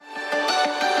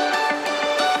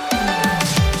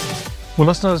Well,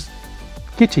 listeners,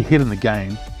 get your head in the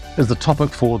game is the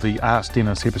topic for the Ask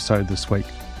Dennis episode this week.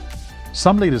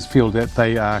 Some leaders feel that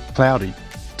they are cloudy,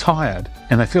 tired,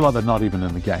 and they feel like they're not even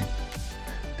in the game.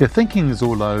 Their thinking is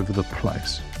all over the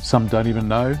place. Some don't even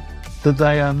know that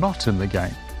they are not in the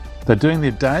game. They're doing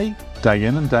their day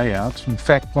in and day out. In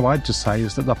fact, what I'd just say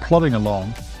is that they're plodding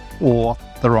along or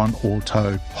they're on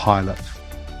autopilot.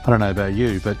 I don't know about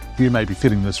you, but you may be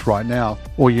feeling this right now,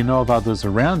 or you know of others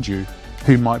around you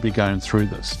who might be going through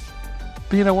this.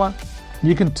 But you know what?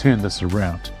 You can turn this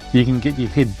around. You can get your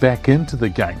head back into the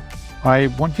game. I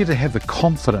want you to have the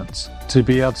confidence to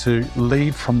be able to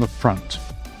lead from the front,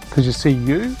 because you see,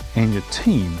 you and your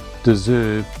team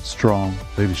deserve strong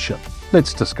leadership.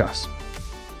 Let's discuss.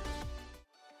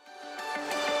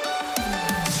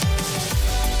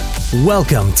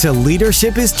 Welcome to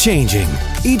Leadership is Changing.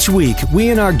 Each week, we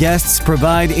and our guests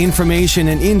provide information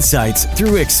and insights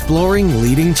through exploring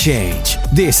leading change.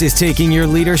 This is taking your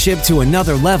leadership to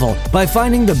another level by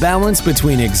finding the balance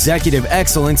between executive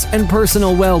excellence and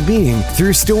personal well-being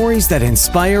through stories that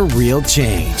inspire real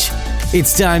change.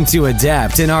 It's time to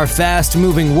adapt in our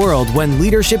fast-moving world when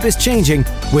leadership is changing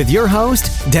with your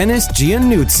host, Dennis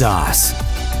Giannoutsas.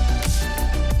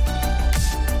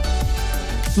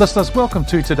 Listeners, welcome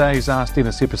to today's Ask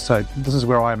Dennis episode. This is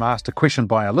where I am asked a question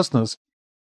by our listeners,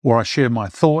 where I share my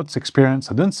thoughts, experience,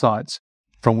 and insights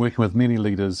from working with many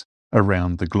leaders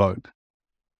around the globe.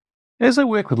 As I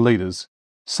work with leaders,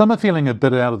 some are feeling a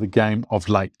bit out of the game of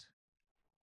late.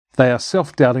 They are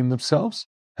self-doubting themselves.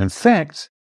 In fact,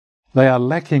 they are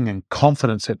lacking in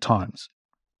confidence at times.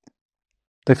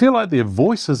 They feel like their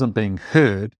voice isn't being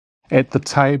heard at the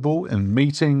table, in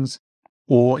meetings,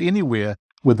 or anywhere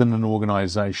within an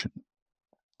organization.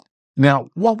 Now,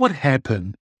 what would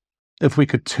happen if we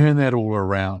could turn that all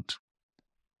around?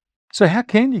 So how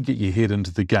can you get your head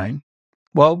into the game?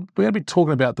 Well, we're going to be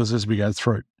talking about this as we go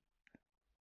through.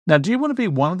 Now, do you want to be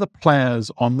one of the players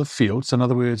on the field? So in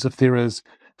other words, if there is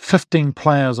 15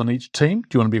 players on each team,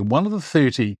 do you want to be one of the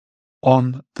 30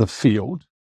 on the field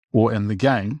or in the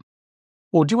game?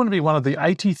 Or do you want to be one of the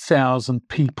 80,000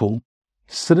 people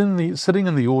sitting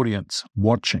in the audience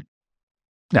watching?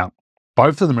 Now,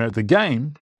 both of them are at the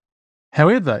game.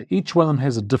 However, each one of them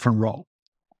has a different role.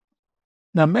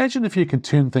 Now, imagine if you can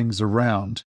turn things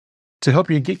around to help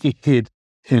you get your head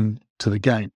into the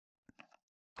game.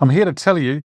 I'm here to tell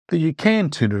you that you can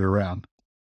turn it around.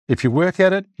 If you work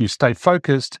at it, you stay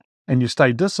focused, and you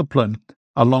stay disciplined,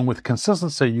 along with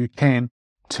consistency, you can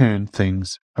turn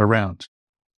things around.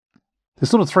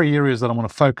 There's sort of three areas that I want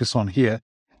to focus on here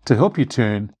to help you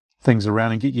turn things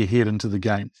around and get your head into the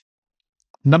game.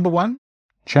 Number one,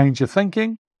 change your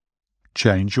thinking,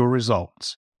 change your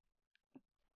results.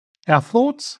 Our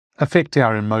thoughts affect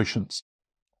our emotions,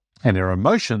 and our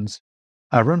emotions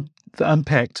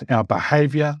impact our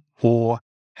behavior or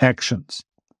actions.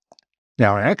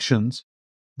 Now, our actions,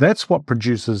 that's what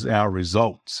produces our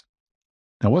results.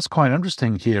 Now, what's quite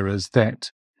interesting here is that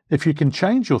if you can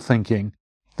change your thinking,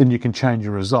 then you can change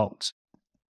your results.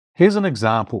 Here's an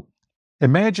example.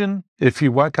 Imagine if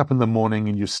you woke up in the morning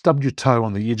and you stubbed your toe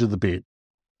on the edge of the bed.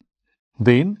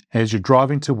 Then, as you're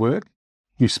driving to work,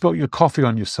 you spilt your coffee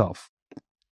on yourself.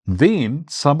 Then,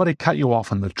 somebody cut you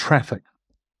off in the traffic.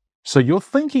 So your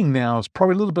thinking now is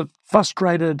probably a little bit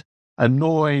frustrated,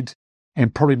 annoyed,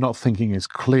 and probably not thinking as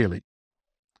clearly.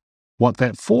 What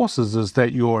that forces is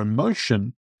that your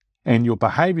emotion and your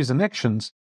behaviors and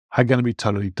actions are going to be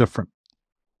totally different.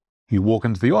 You walk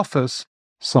into the office,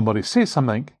 somebody says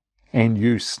something, and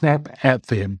you snap at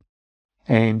them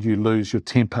and you lose your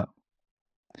temper.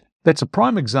 That's a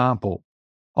prime example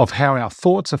of how our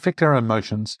thoughts affect our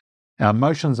emotions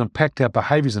impact our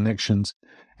behaviors and actions,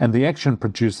 and the action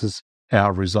produces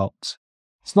our results.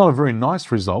 It's not a very nice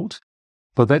result,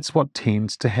 but that's what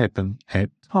tends to happen at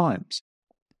times.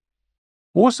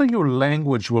 Also, your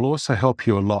language will also help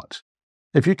you a lot.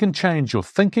 If you can change your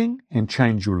thinking and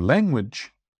change your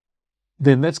language,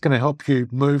 then that's going to help you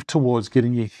move towards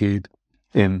getting your head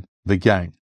in the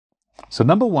game. So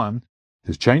number one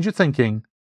is change your thinking,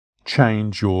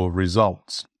 change your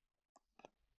results.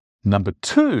 Number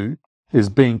two is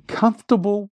being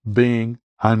comfortable being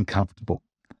uncomfortable.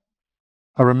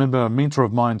 I remember a mentor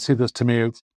of mine said this to me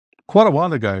quite a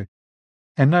while ago,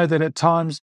 and know that at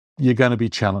times you're going to be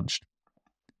challenged.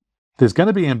 There's going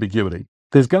to be ambiguity.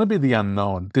 There's going to be the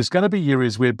unknown. There's going to be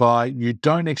areas whereby you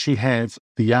don't actually have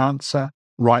the answer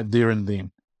right there and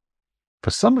then.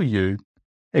 For some of you,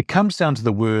 it comes down to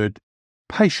the word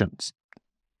patience.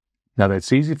 Now,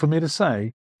 that's easy for me to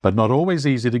say, but not always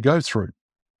easy to go through.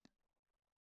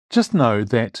 Just know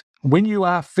that when you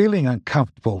are feeling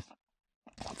uncomfortable,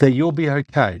 that you'll be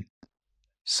okay.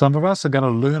 Some of us are going to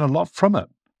learn a lot from it.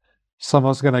 Some of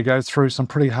us are going to go through some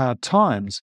pretty hard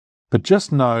times, but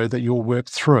just know that you'll work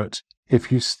through it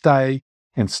if you stay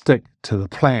and stick to the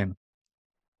plan.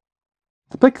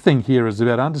 The big thing here is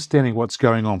about understanding what's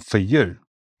going on for you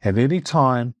at any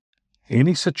time,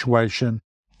 any situation,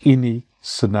 any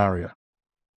scenario.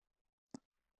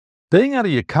 Being out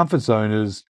of your comfort zone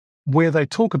is where they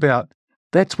talk about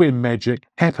that's where magic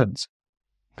happens.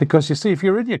 Because you see, if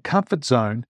you're in your comfort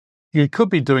zone, you could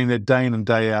be doing that day in and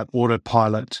day out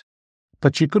autopilot,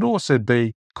 but you could also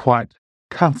be quite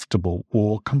comfortable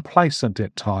or complacent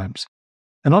at times.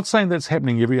 I'm not saying that's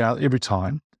happening every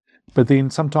time, but then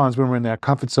sometimes when we're in our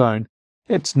comfort zone,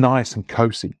 it's nice and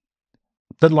cozy.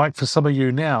 But like for some of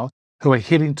you now who are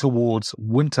heading towards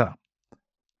winter,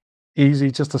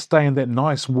 easy just to stay in that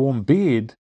nice warm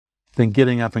bed than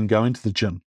getting up and going to the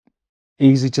gym.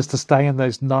 Easy just to stay in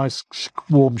those nice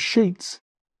warm sheets.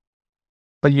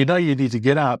 But you know you need to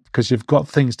get up because you've got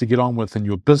things to get on with in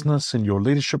your business, in your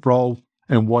leadership role,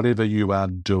 and whatever you are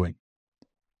doing.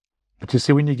 But you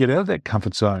see, when you get out of that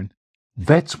comfort zone,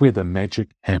 that's where the magic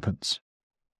happens.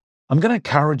 I'm going to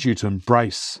encourage you to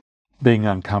embrace being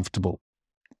uncomfortable.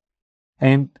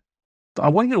 And I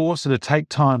want you also to take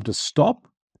time to stop,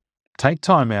 take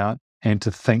time out, and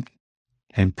to think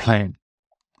and plan.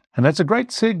 And that's a great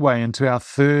segue into our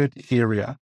third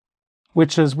area,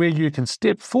 which is where you can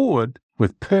step forward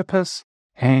with purpose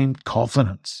and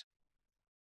confidence.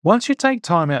 Once you take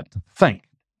time out to think,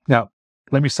 now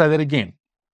let me say that again,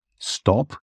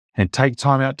 stop and take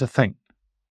time out to think.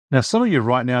 Now some of you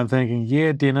right now are thinking,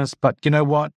 yeah, Dennis, but you know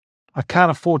what? I can't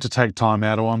afford to take time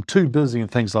out, or I'm too busy and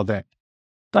things like that.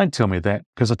 Don't tell me that,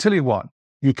 because I tell you what,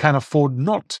 you can't afford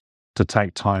not to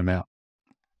take time out.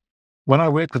 When I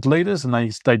work with leaders and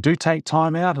they do take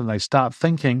time out and they start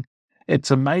thinking,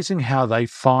 it's amazing how they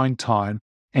find time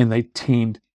and they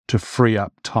tend to free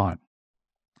up time.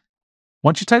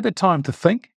 Once you take that time to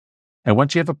think, and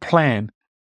once you have a plan,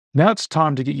 now it's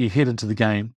time to get your head into the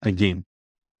game again.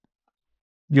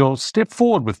 You'll step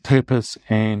forward with purpose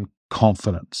and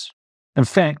confidence. In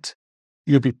fact,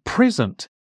 you'll be present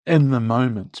in the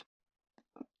moment.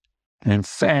 In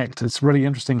fact, it's really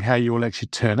interesting how you will actually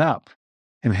turn up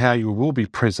and how you will be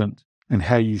present and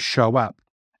how you show up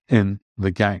in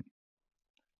the game.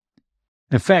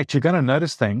 In fact, you're going to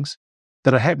notice things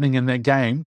that are happening in that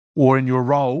game or in your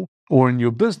role or in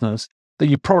your business that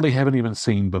you probably haven't even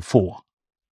seen before.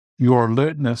 Your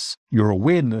alertness, your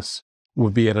awareness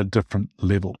will be at a different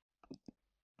level.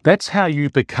 That's how you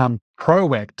become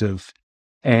proactive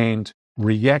and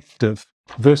reactive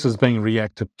versus being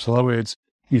reactive. So in other words,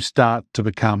 you start to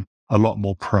become a lot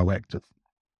more proactive.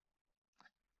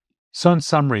 So in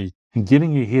summary, in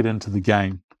getting your head into the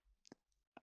game,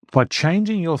 by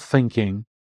changing your thinking,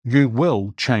 you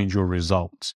will change your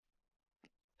results.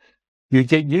 You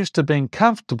get used to being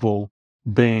comfortable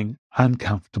being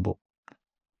uncomfortable.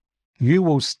 You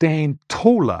will stand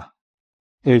taller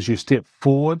as you step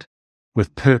forward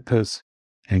with purpose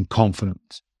and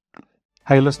confidence.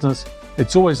 Hey listeners,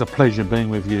 it's always a pleasure being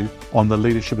with you on the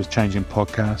Leadership is Changing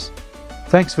podcast.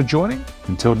 Thanks for joining.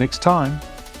 Until next time,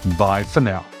 bye for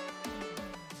now.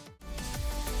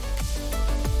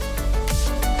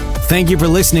 Thank you for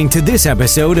listening to this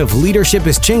episode of Leadership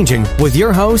is Changing with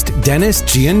your host, Dennis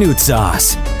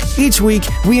Giannoutsas. Each week,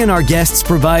 we and our guests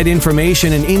provide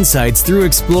information and insights through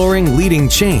exploring leading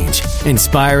change,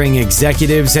 inspiring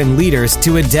executives and leaders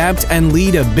to adapt and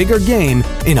lead a bigger game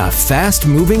in a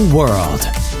fast-moving world.